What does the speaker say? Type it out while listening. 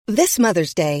This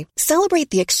Mother's Day, celebrate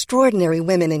the extraordinary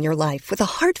women in your life with a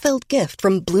heartfelt gift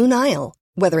from Blue Nile.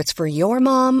 Whether it's for your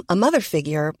mom, a mother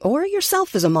figure, or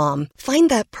yourself as a mom, find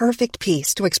that perfect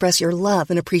piece to express your love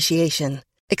and appreciation.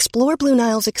 Explore Blue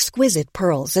Nile's exquisite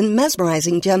pearls and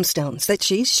mesmerizing gemstones that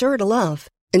she's sure to love.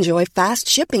 Enjoy fast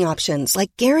shipping options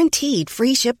like guaranteed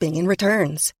free shipping and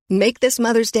returns. Make this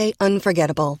Mother's Day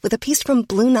unforgettable with a piece from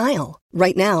Blue Nile.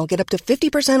 Right now, get up to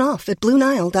 50% off at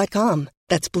BlueNile.com.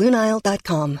 That's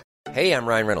BlueNile.com. Hey, I'm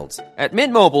Ryan Reynolds. At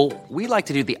Mint Mobile, we like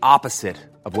to do the opposite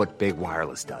of what Big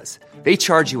Wireless does. They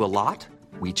charge you a lot,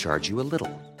 we charge you a little.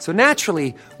 So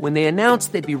naturally, when they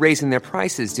announced they'd be raising their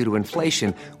prices due to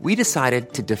inflation, we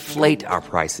decided to deflate our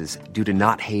prices due to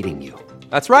not hating you.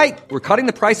 That's right. We're cutting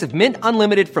the price of Mint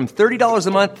Unlimited from $30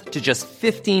 a month to just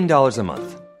 $15 a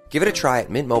month. Give it a try at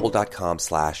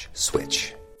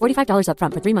mintmobile.com/switch. $45 up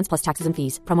front for 3 months plus taxes and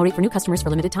fees. Promo rate for new customers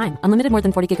for limited time. Unlimited more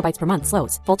than 40 gigabytes per month.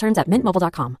 Slows full terms at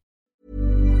mintmobile.com.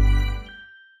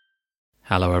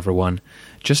 Hello everyone.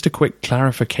 Just a quick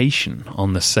clarification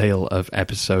on the sale of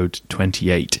episode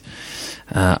 28.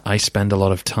 I spend a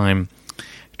lot of time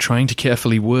trying to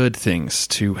carefully word things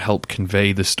to help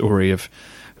convey the story of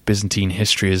Byzantine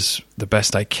history as the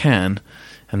best I can,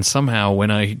 and somehow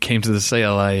when I came to the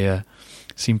sale I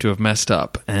seem to have messed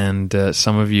up, and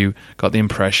some of you got the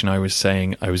impression I was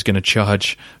saying I was going to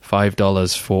charge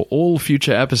 $5 for all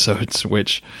future episodes,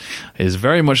 which is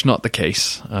very much not the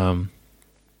case.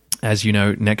 As you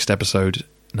know, next episode,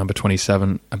 number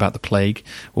 27, about the plague,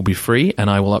 will be free, and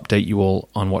I will update you all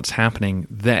on what's happening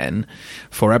then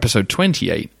for episode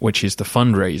 28, which is the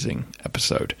fundraising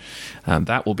episode.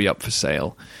 That will be up for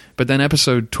sale. But then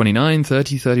episode 29,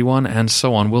 30, 31, and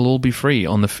so on will all be free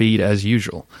on the feed as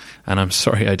usual. And I'm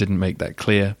sorry I didn't make that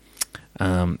clear.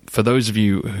 For those of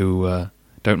you who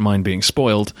don't mind being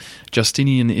spoiled,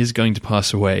 Justinian is going to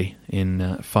pass away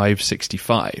in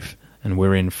 565. And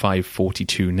we're in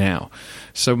 542 now.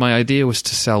 So my idea was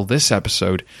to sell this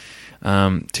episode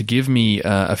to give me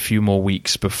a few more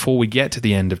weeks before we get to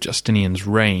the end of Justinian's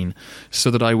reign,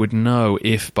 so that I would know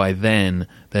if by then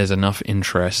there's enough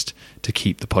interest to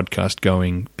keep the podcast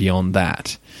going beyond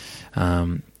that.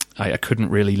 I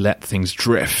couldn't really let things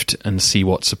drift and see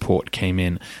what support came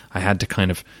in. I had to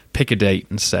kind of pick a date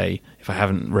and say, if I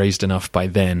haven't raised enough by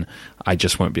then, I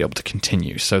just won't be able to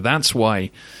continue. So that's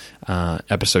why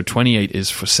episode 28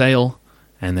 is for sale,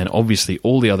 and then obviously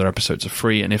all the other episodes are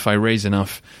free, and if I raise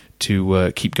enough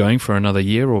to keep going for another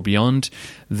year or beyond,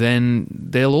 then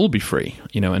they'll all be free,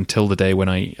 until the day when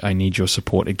I need your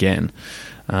support again.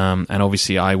 And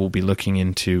obviously I will be looking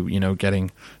into,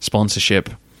 getting sponsorship,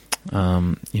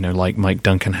 like Mike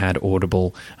Duncan had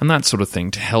Audible and that sort of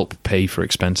thing to help pay for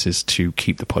expenses to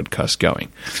keep the podcast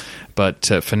going. But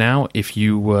for now, if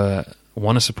you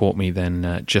want to support me,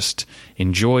 then just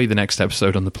enjoy the next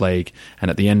episode on the plague, and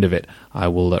at the end of it I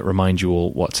will remind you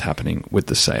all what's happening with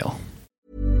the sale.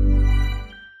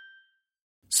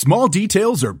 Small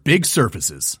details are big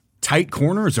surfaces. Tight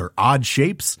corners are odd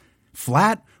shapes.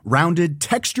 Flat, rounded,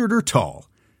 textured, or tall.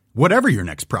 Whatever your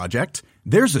next project,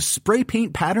 there's a spray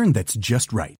paint pattern that's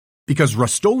just right. Because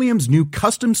Rust-Oleum's new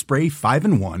Custom Spray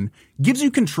 5-in-1 gives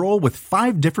you control with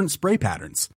 5 different spray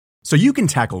patterns. So you can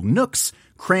tackle nooks,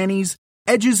 crannies,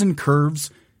 edges, and curves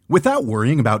without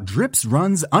worrying about drips,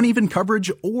 runs, uneven coverage,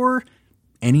 or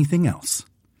anything else.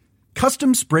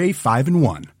 Custom Spray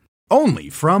 5-in-1. Only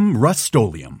from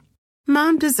Rust-Oleum.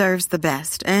 Mom deserves the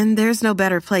best, and there's no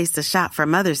better place to shop for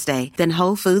Mother's Day than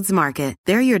Whole Foods Market.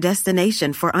 They're your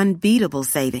destination for unbeatable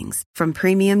savings, from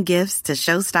premium gifts to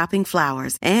show-stopping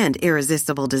flowers and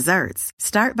irresistible desserts.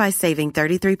 Start by saving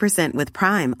 33% with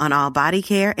Prime on all body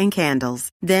care and candles.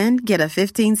 Then get a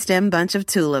 15-stem bunch of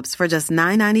tulips for just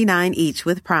 $9.99 each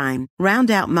with Prime. Round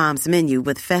out Mom's menu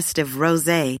with festive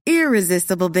rosé,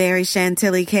 irresistible berry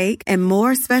chantilly cake, and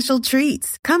more special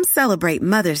treats. Come celebrate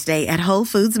Mother's Day at Whole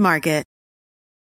Foods Market.